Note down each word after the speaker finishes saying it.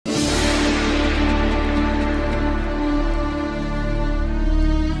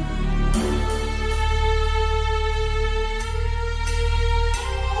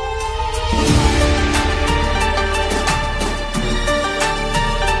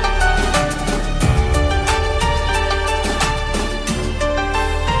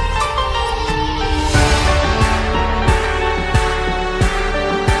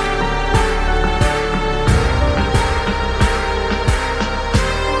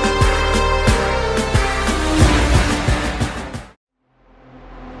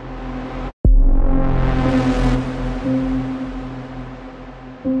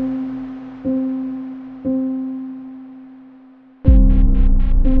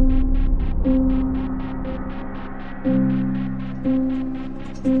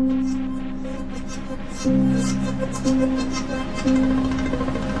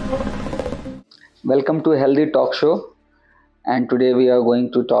Welcome to Healthy Talk Show, and today we are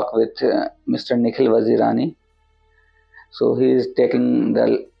going to talk with Mr. Nikhil Vazirani. So he is taking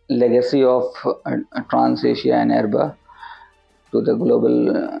the legacy of Trans Asia and ERBA to the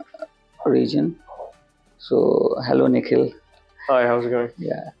global region. So hello Nikhil. Hi, how's it going?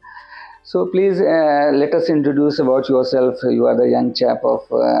 Yeah. So please let us introduce about yourself. You are the young chap of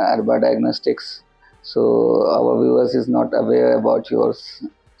ERBA Diagnostics. So our viewers is not aware about yours.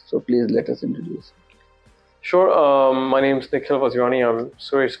 So please let us introduce. Sure. My name is Nikhil Vazirani. I'm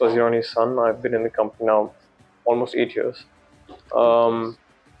Suresh Vazirani's son. I've been in the company now almost 8 years.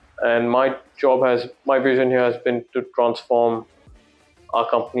 And my vision here has been to transform our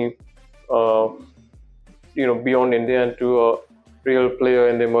company, beyond India into a real player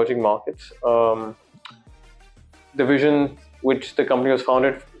in the emerging markets. The vision which the company was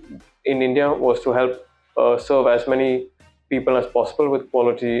founded in India was to help serve as many people as possible with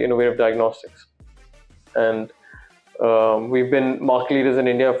quality, innovative diagnostics. And we've been market leaders in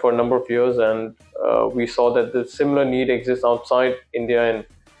India for a number of years, and we saw that the similar need exists outside India in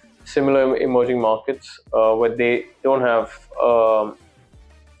similar emerging markets where they don't have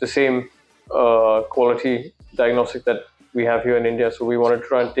the same quality diagnostic that we have here in India. So we wanted to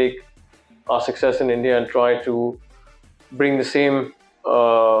try and take our success in India and try to bring the same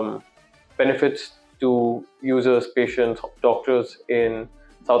benefits to users, patients, doctors in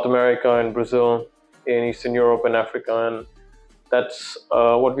South America and Brazil, in Eastern Europe and Africa, and that's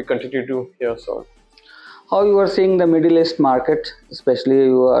what we continue to do here. So, how you are seeing the Middle East market, especially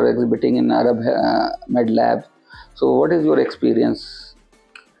you are exhibiting in Arab Med Lab. So, what is your experience?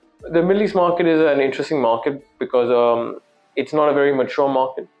 The Middle East market is an interesting market because it's not a very mature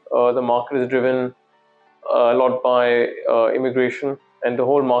market. The market is driven a lot by immigration, and the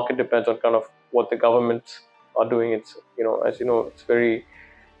whole market depends on kind of what the governments are doing. It's as you know, it's very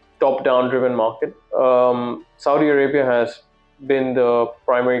top-down driven market. Saudi Arabia has been the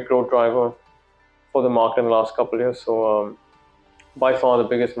primary growth driver for the market in the last couple of years. So by far the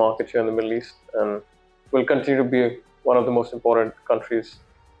biggest market here in the Middle East, and will continue to be one of the most important countries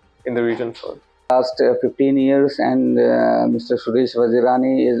in the region. So last 15 years, and Mr. Suresh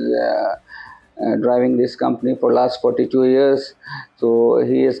Vazirani is driving this company for last 42 years. So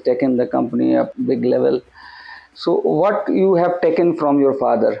he has taken the company up big level. So what you have taken from your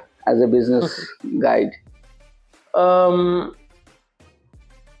father as a business guide? I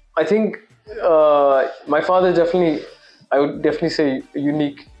think my father I would definitely say, a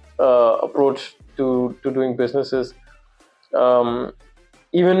unique approach to doing businesses.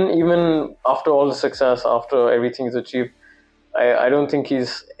 Even after all the success, after everything is achieved, I don't think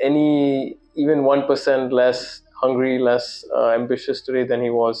he's even 1% less hungry, less ambitious today than he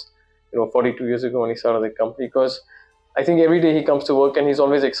was 42 years ago when he started the company. Because I think every day he comes to work and he's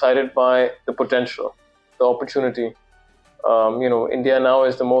always excited by the potential, the opportunity. India now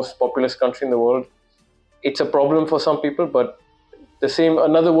is the most populous country in the world. It's a problem for some people, but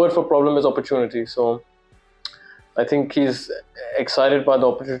another word for problem is opportunity. So I think he's excited by the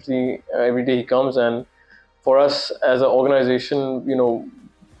opportunity every day he comes. And for us as an organization,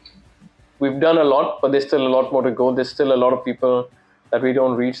 we've done a lot, but there's still a lot more to go. There's still a lot of people that we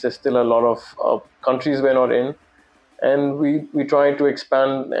don't reach. There's still a lot of countries we're not in. And we try to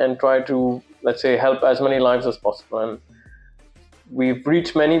expand and try to, let's say, help as many lives as possible. And we've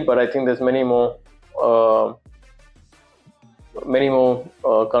reached many, but I think there's many more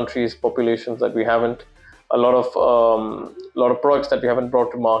countries, populations that we haven't. A lot of products that we haven't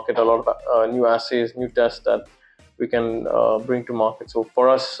brought to market. A lot of new assays, new tests that we can bring to market. So for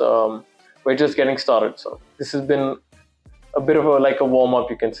us, we're just getting started. So this has been a bit of a warm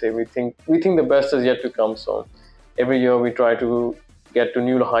up, you can say. We think the best is yet to come. So every year we try to get to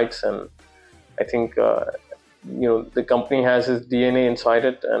new heights, and I think the company has its DNA inside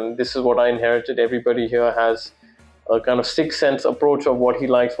it, and this is what I inherited. Everybody here has a kind of sixth sense approach of what he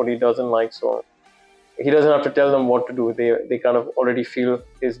likes, what he doesn't like. So he doesn't have to tell them what to do. They kind of already feel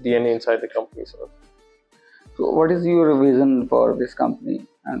his DNA inside the company. So what is your vision for this company,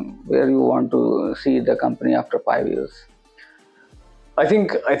 and where you want to see the company after 5 years? I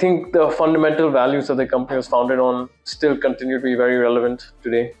think the fundamental values that the company was founded on still continue to be very relevant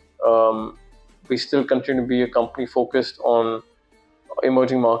today. We still continue to be a company focused on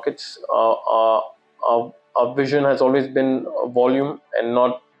emerging markets. Our vision has always been volume and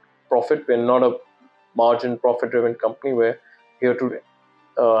not profit. We're not a margin profit-driven company. We're here to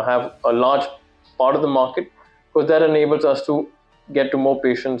have a large part of the market, because that enables us to get to more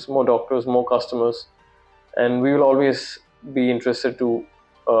patients, more doctors, more customers, and we will always be interested to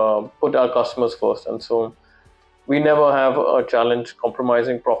put our customers first. And so we never have a challenge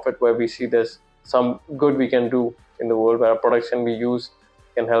compromising profit where we see there's some good we can do in the world, where our products can be used,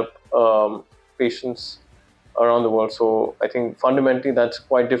 can help patients around the world. So I think fundamentally that's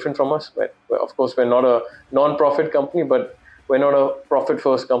quite different from us. Of course, we're not a non-profit company, but we're not a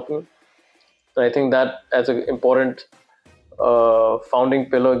profit-first company. And I think that as an important founding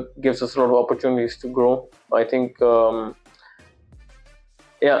pillar gives us a lot of opportunities to grow. I think, and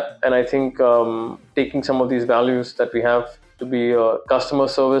I think taking some of these values that we have to be a customer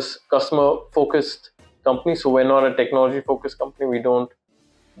focused company. So we're not a technology focused company. We don't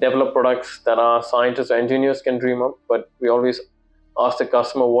develop products that our scientists or engineers can dream up, but we always ask the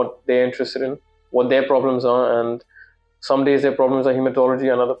customer what they're interested in, what their problems are, and some days their problems are hematology,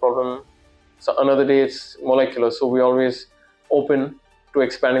 another day it's molecular. So we're always open to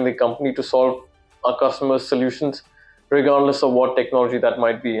expanding the company to solve our customers' solutions, regardless of what technology that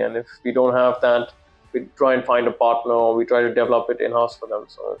might be. And if we don't have that, we try and find a partner, or we try to develop it in-house for them.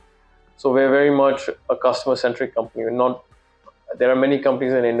 So we're very much a customer-centric company. There are many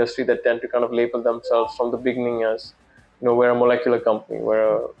companies in the industry that tend to kind of label themselves from the beginning as, we're a molecular company, we're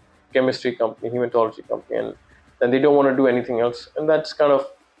a chemistry company, hematology company, and then they don't want to do anything else. And that's kind of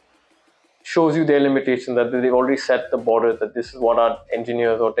shows you their limitation, that they've already set the border, that this is what our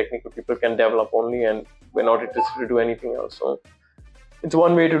engineers or technical people can develop only, and we're not interested to do anything else. So it's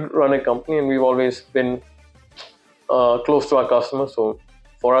one way to run a company, and we've always been close to our customers. So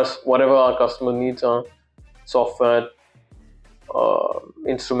for us, whatever our customer needs are, software,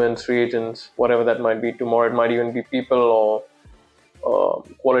 instruments, reagents, whatever that might be. Tomorrow it might even be people or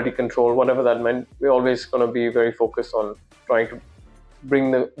quality control, whatever that meant. We're always going to be very focused on trying to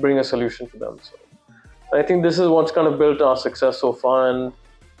bring a solution to them. So I think this is what's kind of built our success so far, and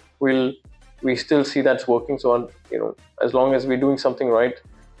we still see that's working. So as long as we're doing something right,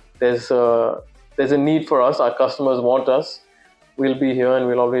 there's a need for us. Our customers want us. We'll be here, and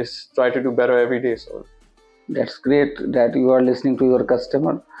we'll always try to do better every day. So that's great that you are listening to your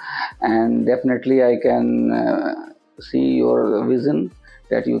customer, and definitely I can see your vision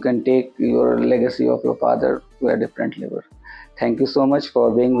that you can take your legacy of your father to a different level. Thank you so much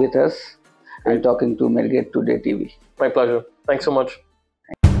for being with us and talking to Medgate Today TV. My pleasure. Thanks so much.